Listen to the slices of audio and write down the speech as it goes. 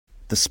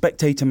The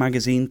Spectator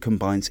magazine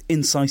combines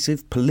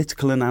incisive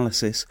political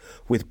analysis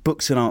with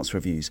books and arts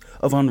reviews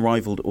of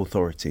unrivalled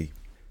authority.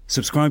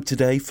 Subscribe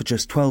today for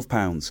just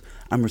 £12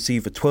 and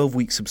receive a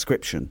 12-week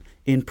subscription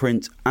in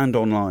print and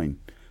online,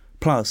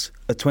 plus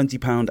a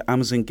 £20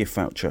 Amazon gift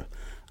voucher,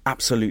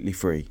 absolutely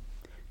free.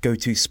 Go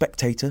to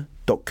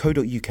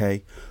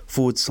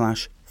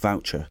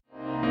spectator.co.uk/voucher.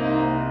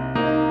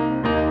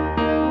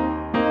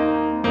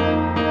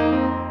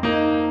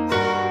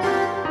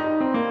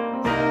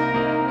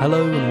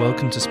 Hello and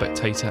welcome to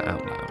Spectator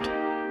Out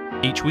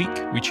Loud. Each week,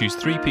 we choose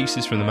 3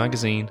 pieces from the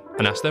magazine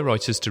and ask their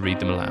writers to read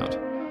them aloud.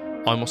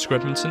 I'm Oscar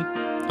Edmondson,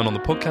 and on the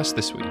podcast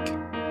this week,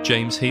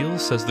 James Heale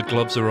says the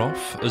gloves are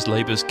off as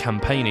Labour's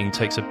campaigning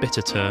takes a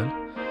bitter turn.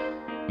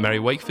 Mary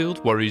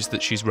Wakefield worries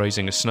that she's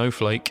raising a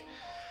snowflake,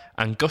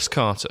 and Gus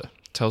Carter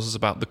tells us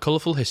about the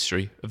colourful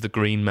history of the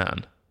Green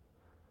Man.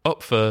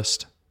 Up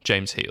first,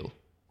 James Heale.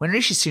 When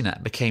Rishi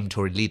Sunak became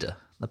Tory leader,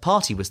 the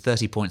party was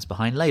 30 points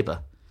behind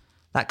Labour.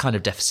 That kind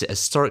of deficit has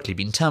historically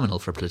been terminal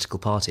for a political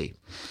party.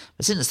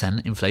 But since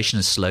then, inflation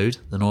has slowed,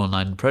 the Northern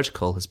Ireland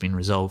Protocol has been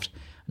resolved,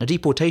 and a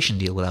deportation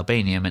deal with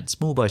Albania meant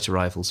small boat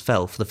arrivals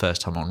fell for the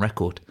first time on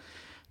record.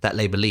 That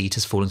Labour lead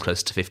has fallen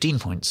close to 15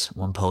 points.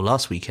 One poll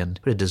last weekend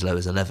put it as low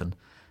as 11.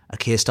 A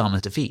Keir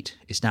Starmer defeat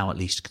is now at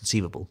least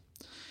conceivable.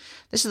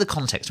 This is the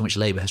context in which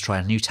Labour has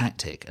tried a new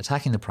tactic,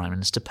 attacking the Prime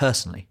Minister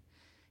personally.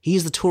 He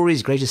is the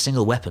Tories' greatest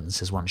single weapon,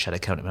 says one shadow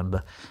cabinet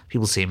member.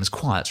 People see him as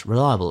quiet,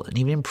 reliable, and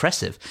even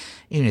impressive,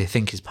 even if they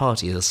think his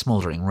party is a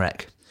smouldering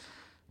wreck.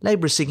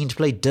 Labour is seeking to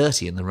play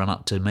dirty in the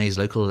run-up to May's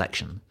local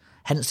election.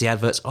 Hence the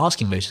adverts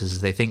asking voters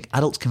if they think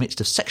adults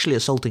convicted of sexually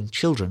assaulting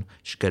children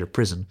should go to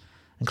prison,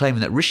 and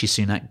claiming that Rishi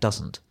Sunak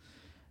doesn't.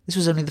 This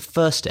was only the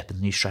first step in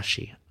the new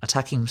strategy.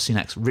 Attacking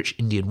Sunak's rich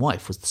Indian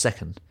wife was the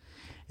second.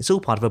 It's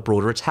all part of a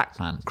broader attack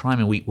plan, crime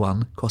in week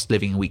 1, cost of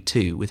living in week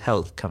 2, with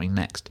health coming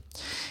next.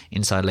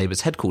 Inside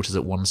Labour's headquarters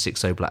at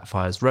 160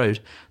 Blackfriars Road,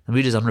 the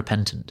mood is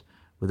unrepentant,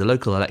 with the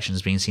local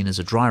elections being seen as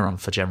a dry run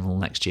for general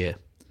next year.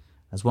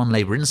 As one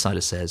Labour insider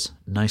says,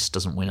 nice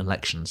doesn't win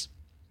elections.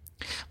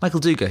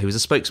 Michael Dugar, who was a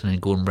spokesman in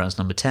Gordon Brown's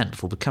number 10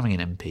 before becoming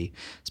an MP,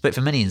 spoke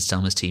for many in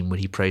Stelmer's team when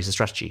he praised the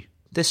strategy.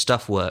 This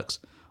stuff works.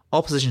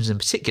 Oppositions in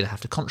particular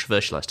have to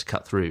controversialise to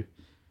cut through.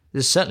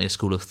 This is certainly a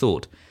school of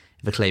thought.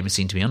 If a claim is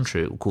seen to be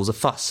untrue, it will cause a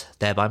fuss,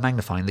 thereby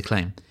magnifying the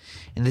claim.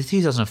 In the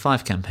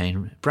 2005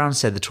 campaign, Brown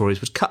said the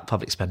Tories would cut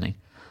public spending.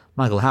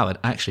 Michael Howard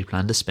actually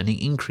planned a spending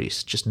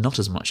increase, just not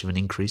as much of an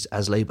increase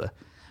as Labour.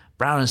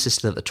 Brown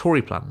insisted that the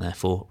Tory plan,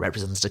 therefore,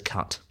 represents a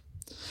cut.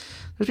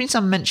 There's been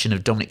some mention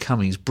of Dominic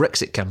Cummings'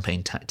 Brexit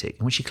campaign tactic,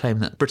 in which he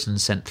claimed that Britain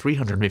sent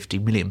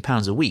 £350 million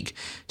a week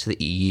to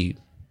the EU.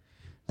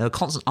 There were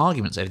constant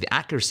arguments over the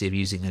accuracy of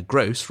using a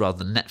gross rather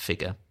than net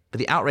figure, but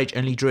the outrage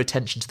only drew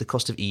attention to the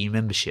cost of EU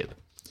membership.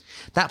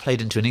 That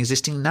played into an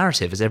existing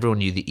narrative, as everyone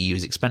knew the EU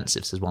is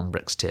expensive, says one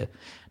Brexiteer.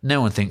 No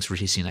one thinks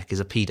Rishi Sunak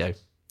is a pedo.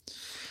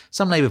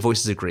 Some Labour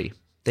voices agree.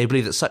 They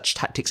believe that such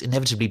tactics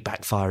inevitably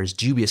backfire as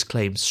dubious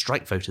claims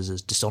strike voters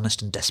as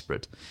dishonest and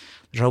desperate.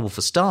 The trouble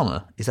for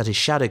Starmer is that his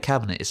shadow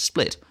cabinet is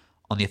split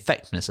on the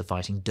effectiveness of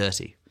fighting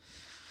dirty.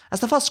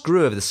 As the fuss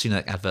grew over the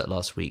Sunak advert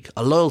last week,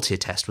 a loyalty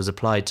test was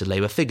applied to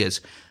Labour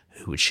figures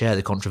who would share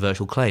the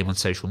controversial claim on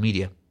social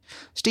media.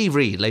 Steve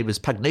Reed, Labour's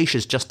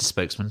pugnacious justice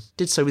spokesman,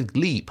 did so with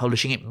glee,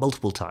 publishing it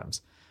multiple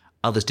times.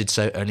 Others did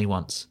so only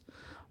once.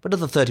 But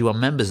of the 31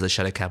 members of the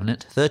shadow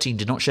cabinet, 13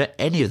 did not share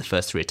any of the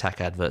first 3 attack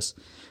adverts.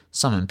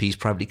 Some MPs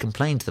privately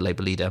complained to the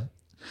Labour leader.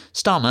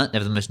 Starmer,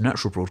 never the most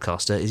natural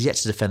broadcaster, is yet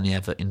to defend the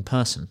advert in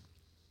person.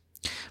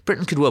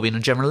 Britain could well be in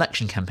a general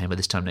election campaign by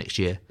this time next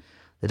year.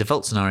 The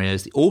default scenario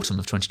is the autumn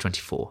of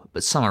 2024,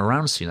 but some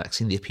around Sunak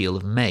see the appeal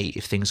of May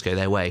if things go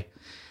their way.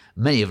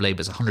 Many of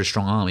Labour's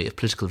 100-strong army of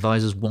political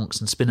advisers, wonks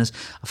and spinners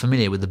are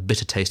familiar with the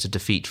bitter taste of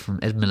defeat from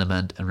Ed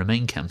Miliband and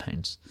Remain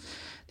campaigns.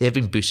 They have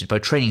been boosted by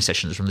training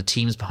sessions from the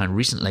teams behind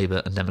recent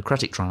Labour and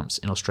Democratic triumphs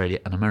in Australia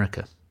and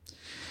America.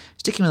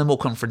 Sticking with a more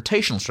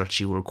confrontational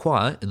strategy will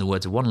require, in the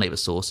words of one Labour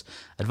source,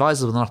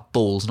 advisers with enough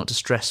balls not to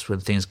stress when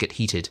things get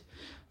heated.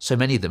 So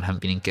many of them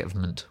haven't been in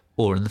government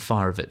or in the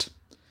fire of it.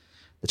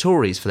 The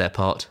Tories, for their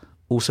part,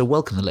 also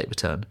welcome the Labour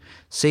turn,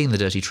 seeing the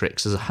dirty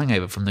tricks as a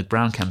hangover from the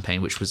Brown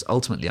campaign, which was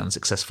ultimately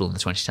unsuccessful in the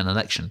 2010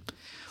 election.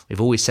 We've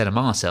always said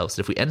among ourselves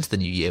that if we enter the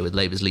new year with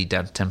Labour's lead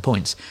down to 10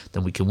 points,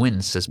 then we can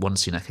win, says one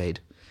Sunak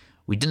aide.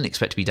 We didn't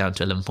expect to be down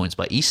to 11 points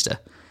by Easter.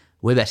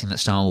 We're betting that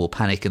Starmer will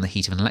panic in the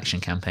heat of an election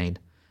campaign.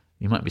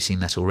 We might be seeing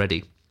that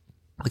already.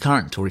 The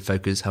current Tory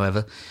focus,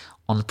 however,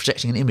 on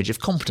projecting an image of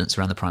competence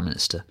around the Prime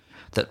Minister,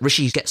 that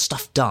Rishi gets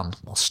stuff done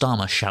while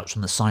Starmer shouts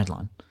from the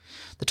sideline.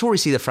 The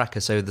Tories see the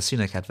fracas over the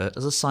Sunak advert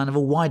as a sign of a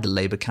wider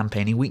Labour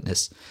campaigning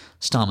weakness.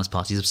 Starmer's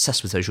party is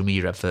obsessed with social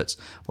media adverts,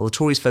 while the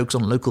Tories focus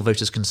on local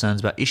voters'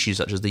 concerns about issues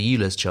such as the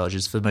ULEZ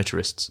charges for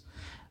motorists.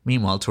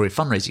 Meanwhile, Tory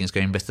fundraising is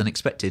going better than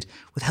expected,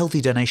 with healthy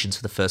donations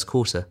for the first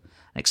quarter.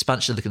 An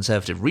expansion of the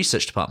Conservative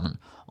Research Department,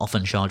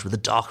 often charged with the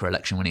darker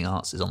election-winning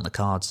arts, is on the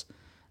cards.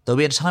 There'll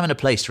be a time and a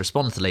place to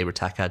respond to the Labour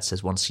attack ads,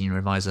 says one senior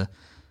advisor.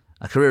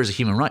 A career as a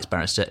human rights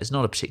barrister is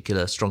not a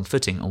particular strong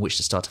footing on which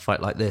to start a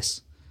fight like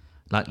this.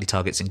 Likely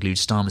targets include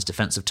Starmer's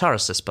defence of terror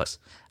suspects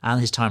and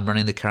his time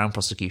running the Crown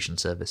Prosecution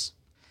Service.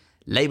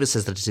 Labour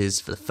says that it is,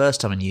 for the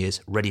first time in years,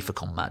 ready for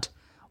combat.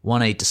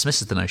 One aide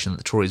dismisses the notion that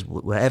the Tories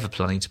were ever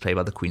planning to play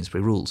by the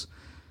Queensberry rules.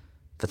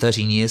 For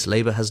 13 years,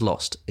 Labour has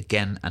lost,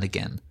 again and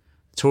again.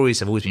 The Tories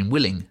have always been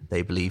willing,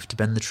 they believe, to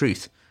bend the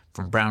truth,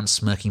 from Brown's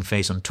smirking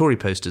face on Tory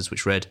posters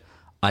which read,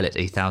 "I let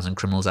 8,000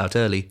 criminals out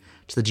early,"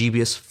 to the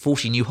dubious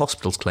 40 new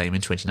hospitals claim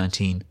in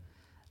 2019.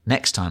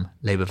 Next time,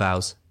 Labour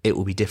vows, it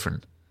will be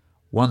different.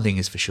 One thing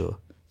is for sure,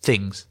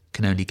 things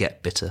can only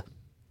get bitter.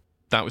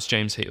 That was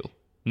James Heale.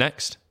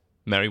 Next,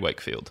 Mary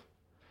Wakefield.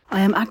 I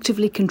am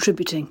actively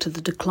contributing to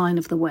the decline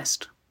of the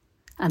West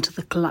and to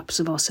the collapse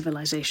of our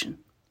civilization.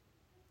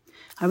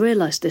 I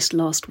realised this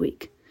last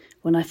week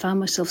when I found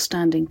myself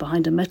standing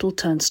behind a metal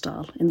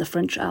turnstile in the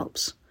French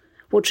Alps,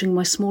 watching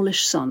my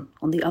smallish son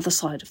on the other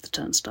side of the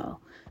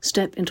turnstile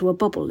step into a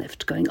bubble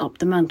lift going up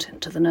the mountain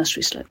to the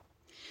nursery slope.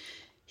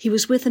 He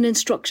was with an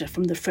instructor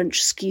from the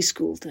French ski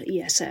school, the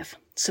ESF,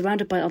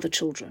 surrounded by other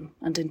children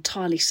and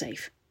entirely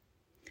safe.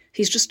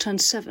 He's just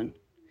turned 7,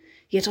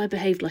 yet I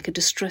behaved like a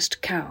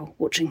distressed cow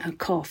watching her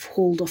calf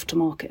hauled off to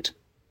market.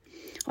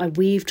 I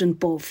weaved and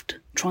boved,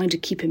 trying to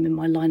keep him in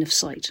my line of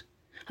sight.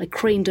 I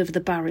craned over the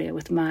barrier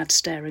with mad,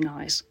 staring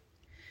eyes.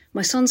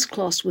 My son's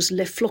class was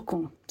Les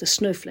Flocons, the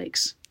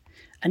snowflakes,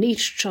 and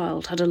each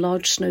child had a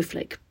large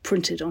snowflake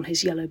printed on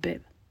his yellow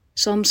bib.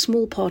 Some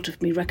small part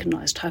of me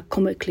recognised how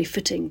comically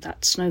fitting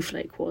that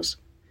snowflake was,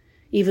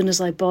 even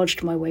as I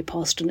barged my way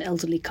past an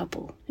elderly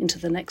couple into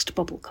the next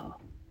bubble car,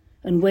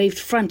 and waved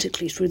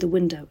frantically through the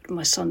window at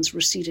my son's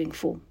receding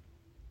form.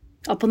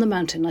 Up on the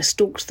mountain I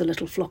stalked the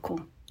little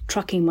flocon,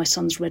 tracking my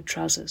son's red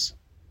trousers.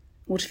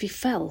 What if he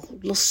fell,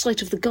 lost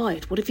sight of the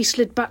guide? What if he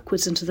slid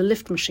backwards into the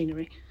lift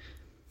machinery?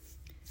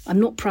 I'm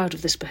not proud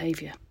of this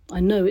behaviour.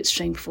 I know it's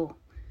shameful.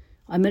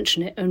 I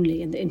mention it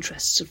only in the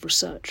interests of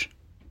research.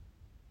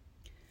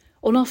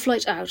 On our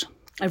flight out,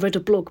 I read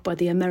a blog by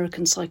the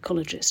American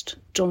psychologist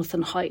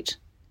Jonathan Haidt,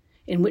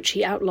 in which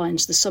he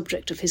outlines the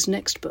subject of his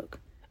next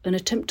book, an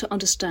attempt to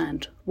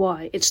understand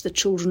why it's the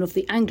children of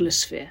the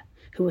Anglosphere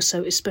who are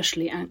so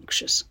especially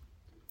anxious.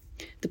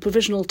 The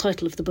provisional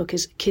title of the book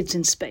is Kids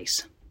in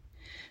Space.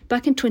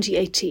 Back in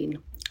 2018,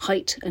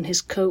 Haidt and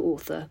his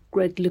co-author,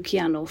 Greg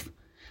Lukianoff,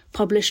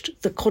 published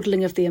The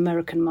Coddling of the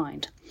American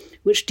Mind,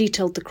 which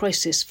detailed the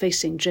crisis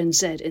facing Gen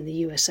Z in the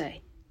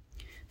USA.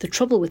 The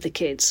trouble with the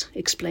kids,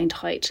 explained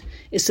Haidt,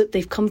 is that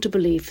they've come to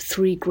believe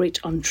 3 great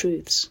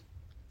untruths.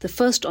 The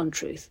first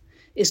untruth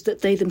is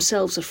that they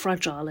themselves are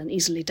fragile and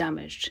easily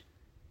damaged.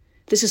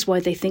 This is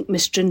why they think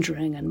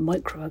misgendering and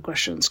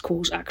microaggressions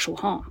cause actual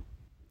harm.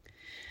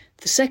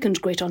 The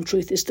second great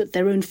untruth is that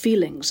their own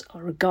feelings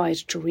are a guide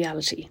to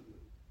reality.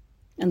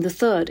 And the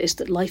third is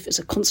that life is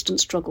a constant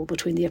struggle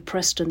between the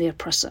oppressed and the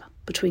oppressor,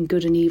 between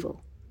good and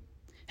evil.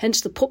 Hence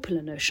the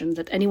popular notion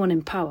that anyone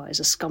in power is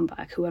a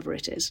scumbag, whoever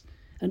it is,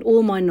 and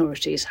all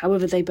minorities,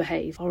 however they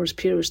behave, are as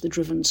pure as the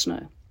driven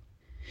snow.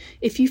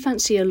 If you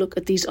fancy a look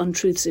at these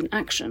untruths in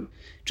action,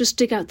 just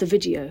dig out the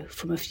video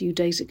from a few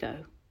days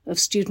ago of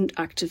student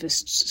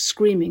activists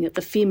screaming at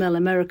the female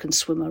American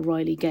swimmer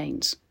Riley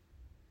Gaines.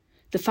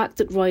 The fact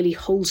that Riley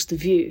holds the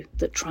view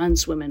that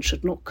trans women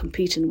should not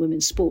compete in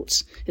women's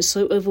sports is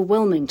so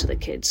overwhelming to the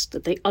kids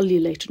that they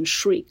ululate and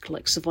shriek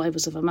like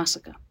survivors of a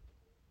massacre.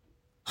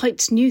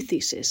 Haidt's new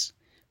thesis,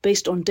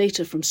 based on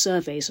data from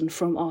surveys and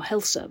from our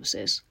health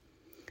services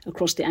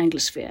across the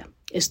Anglosphere,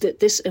 is that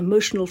this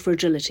emotional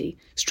fragility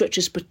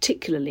stretches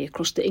particularly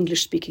across the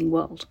English-speaking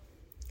world,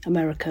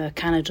 America,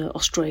 Canada,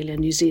 Australia,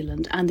 New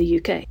Zealand, and the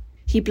UK.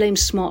 He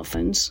blames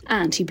smartphones,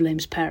 and he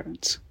blames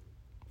parents.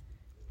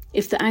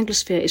 If the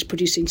Anglosphere is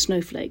producing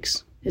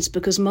snowflakes, it's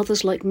because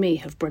mothers like me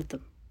have bred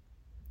them.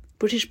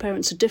 British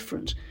parents are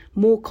different,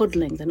 more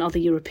coddling than other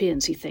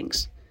Europeans, he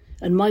thinks,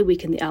 and my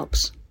week in the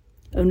Alps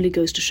only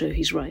goes to show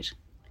he's right.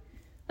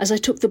 As I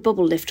took the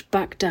bubble lift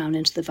back down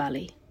into the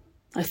valley,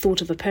 I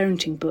thought of a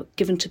parenting book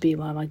given to me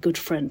by my good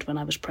friend when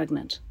I was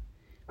pregnant,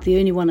 the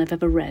only one I've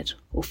ever read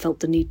or felt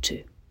the need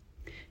to.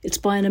 It's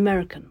by an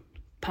American,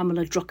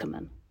 Pamela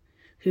Druckerman,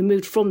 who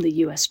moved from the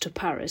US to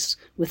Paris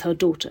with her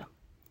daughter,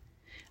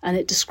 and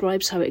it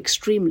describes how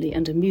extremely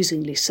and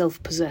amusingly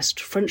self-possessed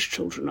French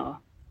children are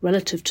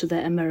relative to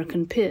their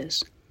American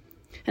peers,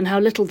 and how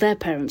little their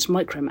parents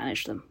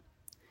micromanage them.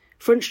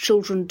 French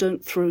children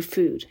don't throw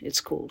food,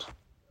 it's called.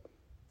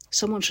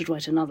 Someone should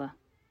write another.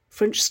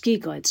 French ski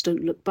guides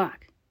don't look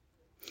back.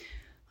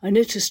 I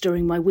noticed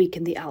during my week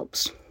in the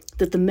Alps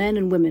that the men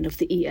and women of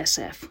the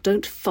ESF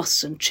don't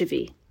fuss and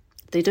chivvy.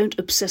 They don't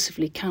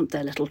obsessively count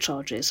their little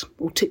charges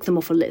or tick them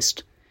off a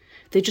list.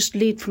 They just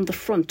lead from the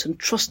front and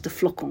trust the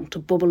flocon to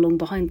bob along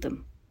behind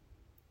them.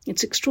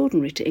 It's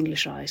extraordinary to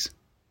English eyes.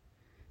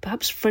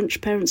 Perhaps French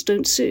parents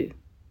don't sue.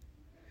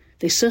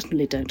 They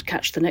certainly don't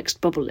catch the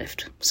next bubble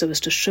lift so as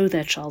to show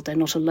their child they're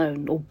not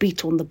alone or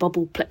beat on the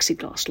bubble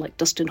plexiglass like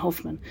Dustin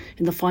Hoffman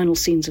in the final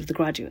scenes of The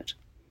Graduate.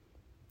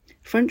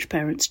 French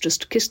parents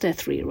just kiss their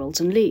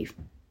 3-year-olds and leave.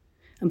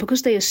 And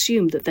because they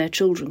assume that their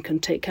children can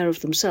take care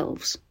of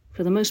themselves,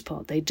 for the most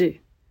part they do.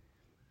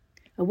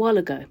 A while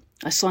ago,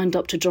 I signed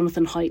up to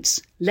Jonathan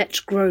Haidt's Let's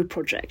Grow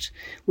project,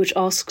 which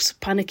asks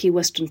panicky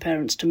Western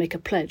parents to make a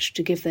pledge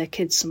to give their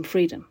kids some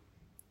freedom.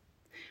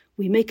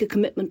 We make a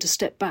commitment to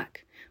step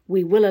back.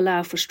 We will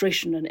allow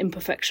frustration and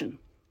imperfection.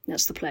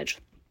 That's the pledge.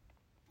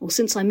 Well,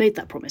 since I made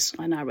that promise,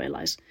 I now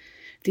realise,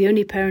 the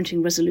only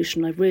parenting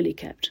resolution I've really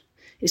kept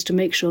is to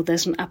make sure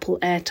there's an Apple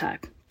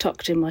AirTag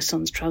tucked in my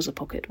son's trouser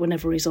pocket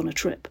whenever he's on a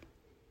trip.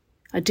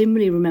 I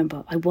dimly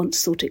remember I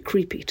once thought it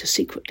creepy to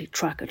secretly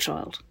track a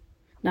child.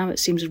 Now it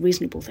seems a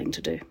reasonable thing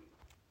to do.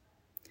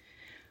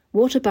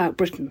 What about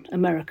Britain,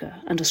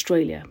 America and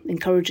Australia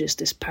encourages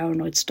this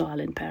paranoid style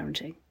in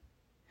parenting?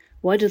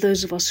 Why do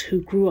those of us who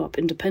grew up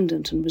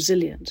independent and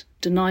resilient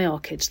deny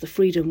our kids the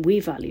freedom we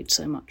valued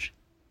so much?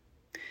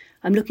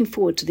 I'm looking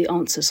forward to the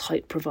answers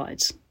Haidt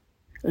provides,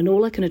 and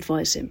all I can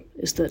advise him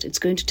is that it's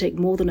going to take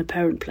more than a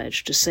parent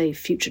pledge to save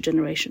future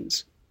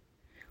generations.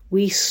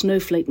 We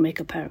snowflake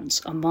maker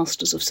parents are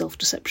masters of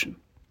self-deception.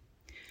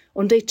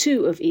 On day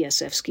 2 of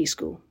ESF ski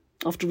school,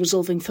 after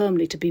resolving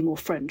firmly to be more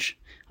French,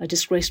 I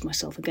disgraced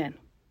myself again.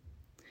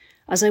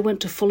 As I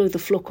went to follow the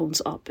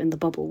flocons up in the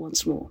bubble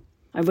once more,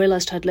 I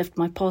realised I'd left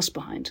my past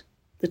behind.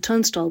 The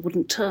turnstile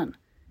wouldn't turn.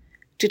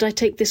 Did I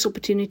take this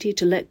opportunity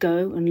to let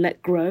go and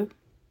let grow?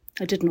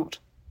 I did not.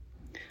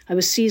 I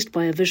was seized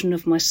by a vision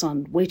of my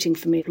son waiting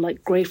for me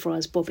like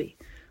Greyfriars Bobby,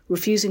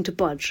 refusing to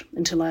budge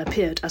until I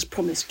appeared as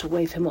promised to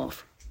wave him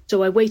off.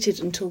 So I waited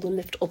until the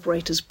lift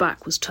operator's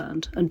back was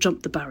turned and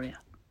jumped the barrier.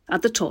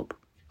 At the top,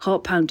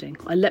 heart pounding,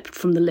 I leapt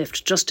from the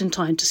lift just in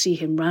time to see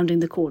him rounding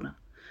the corner,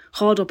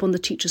 hard up on the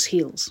teacher's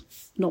heels,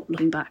 not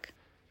looking back.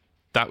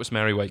 That was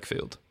Mary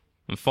Wakefield.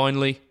 And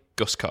finally,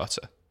 Gus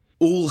Carter.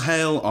 All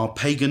hail our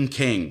pagan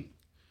king.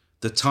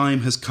 The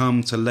time has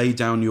come to lay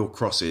down your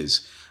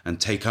crosses and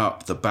take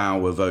up the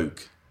bough of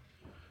oak.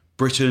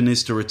 Britain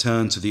is to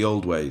return to the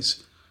old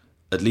ways,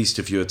 at least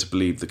if you are to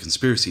believe the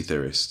conspiracy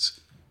theorists,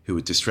 who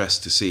were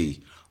distressed to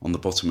see, on the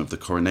bottom of the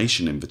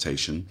coronation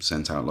invitation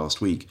sent out last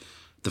week,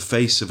 the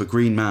face of a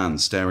green man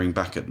staring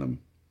back at them.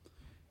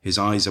 His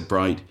eyes are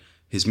bright,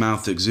 his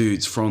mouth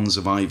exudes fronds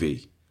of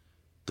ivy.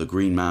 The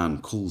green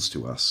man calls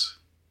to us.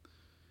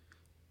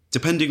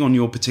 Depending on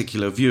your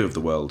particular view of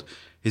the world,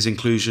 his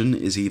inclusion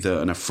is either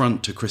an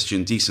affront to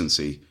Christian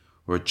decency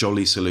or a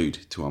jolly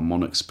salute to our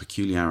monarch's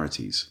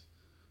peculiarities.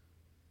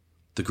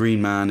 The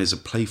green man is a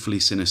playfully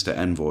sinister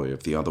envoy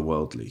of the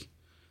otherworldly.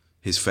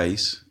 His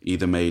face,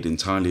 either made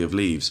entirely of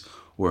leaves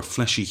or a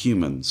fleshy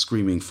human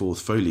screaming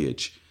forth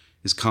foliage,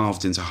 is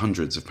carved into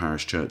hundreds of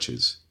parish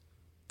churches.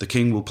 The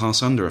king will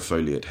pass under a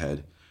foliate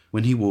head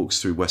when he walks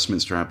through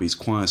Westminster Abbey's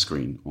choir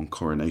screen on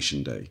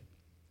Coronation Day.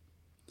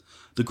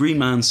 The green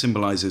man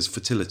symbolises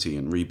fertility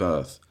and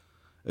rebirth.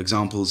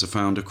 Examples are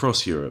found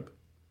across Europe.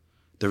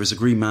 There is a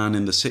green man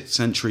in the 6th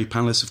century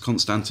Palace of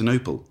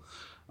Constantinople,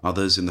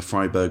 others in the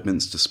Freiburg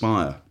Minster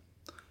spire.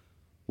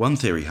 One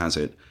theory has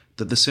it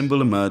that the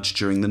symbol emerged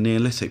during the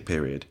Neolithic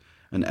period,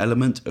 an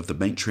element of the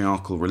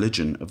matriarchal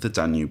religion of the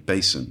Danube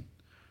basin.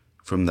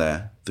 From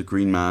there, the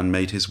green man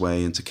made his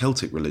way into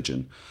Celtic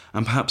religion,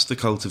 and perhaps the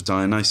cult of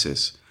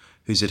Dionysus,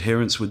 whose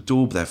adherents would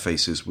daub their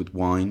faces with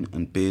wine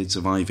and beards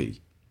of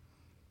ivy.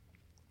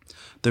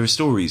 There are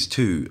stories,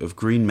 too, of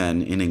green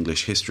men in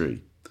English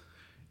history.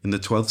 In the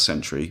 12th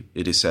century,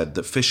 it is said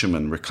that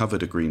fishermen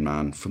recovered a green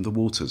man from the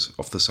waters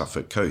off the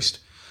Suffolk coast.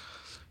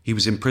 He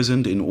was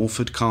imprisoned in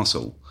Orford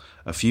Castle,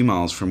 a few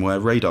miles from where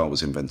radar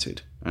was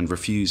invented, and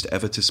refused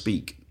ever to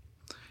speak.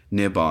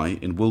 Nearby,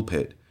 in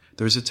Woolpit,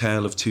 there is a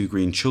tale of 2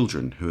 green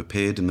children who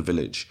appeared in the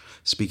village,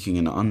 speaking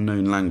an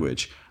unknown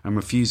language and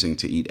refusing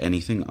to eat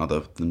anything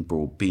other than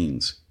broad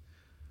beans.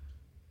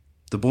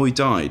 The boy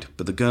died,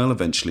 but the girl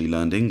eventually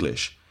learned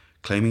English,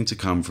 claiming to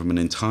come from an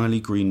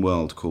entirely green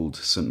world called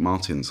St.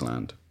 Martin's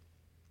Land.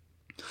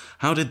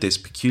 How did this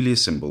peculiar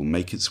symbol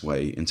make its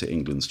way into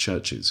England's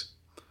churches?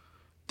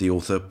 The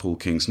author Paul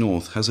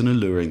Kingsnorth has an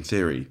alluring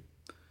theory.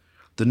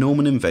 The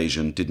Norman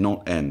invasion did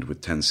not end with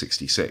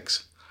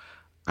 1066.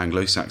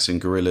 Anglo-Saxon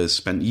guerrillas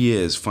spent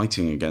years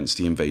fighting against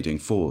the invading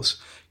force,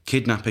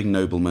 kidnapping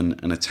noblemen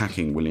and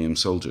attacking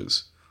William's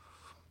soldiers.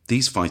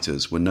 These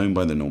fighters were known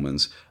by the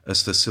Normans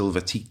as the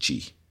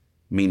Silvatici,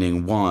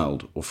 meaning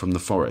wild or from the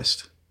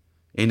forest.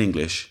 In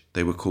English,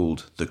 they were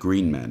called the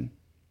Green Men.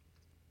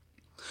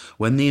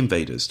 When the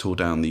invaders tore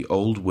down the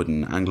old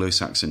wooden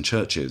Anglo-Saxon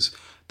churches,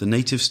 the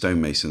native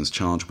stonemasons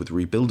charged with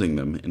rebuilding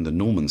them in the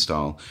Norman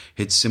style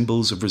hid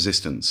symbols of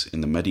resistance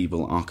in the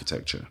medieval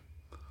architecture.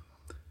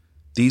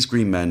 These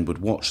green men would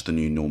watch the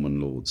new Norman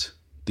lords,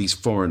 these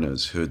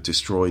foreigners who had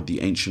destroyed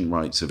the ancient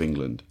rights of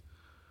England.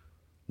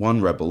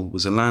 One rebel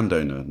was a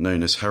landowner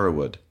known as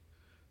Hereward,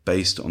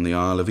 based on the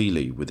Isle of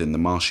Ely within the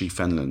marshy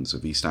fenlands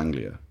of East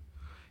Anglia.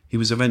 He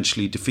was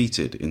eventually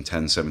defeated in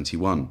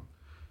 1071.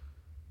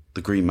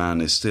 The Green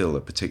Man is still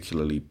a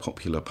particularly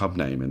popular pub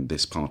name in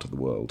this part of the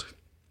world.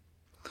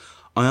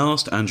 I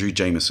asked Andrew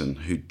Jameson,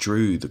 who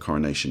drew the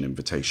coronation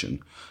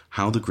invitation,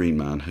 how the Green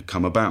Man had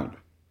come about.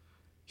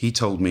 He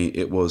told me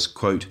it was,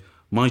 quote,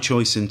 my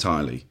choice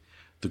entirely.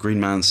 The Green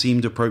Man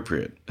seemed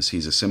appropriate, as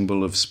he's a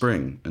symbol of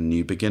spring and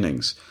new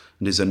beginnings,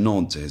 and is a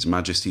nod to His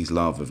Majesty's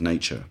love of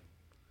nature.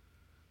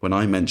 When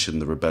I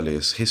mentioned the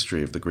rebellious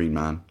history of the Green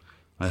Man,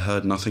 I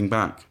heard nothing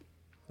back.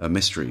 A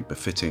mystery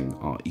befitting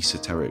our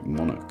esoteric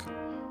monarch.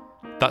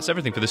 That's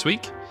everything for this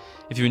week.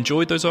 If you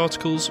enjoyed those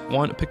articles,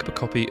 why not pick up a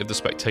copy of the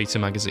Spectator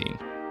magazine?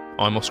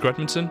 I'm Oscar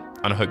Edmondson,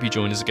 and I hope you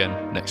join us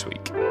again next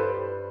week.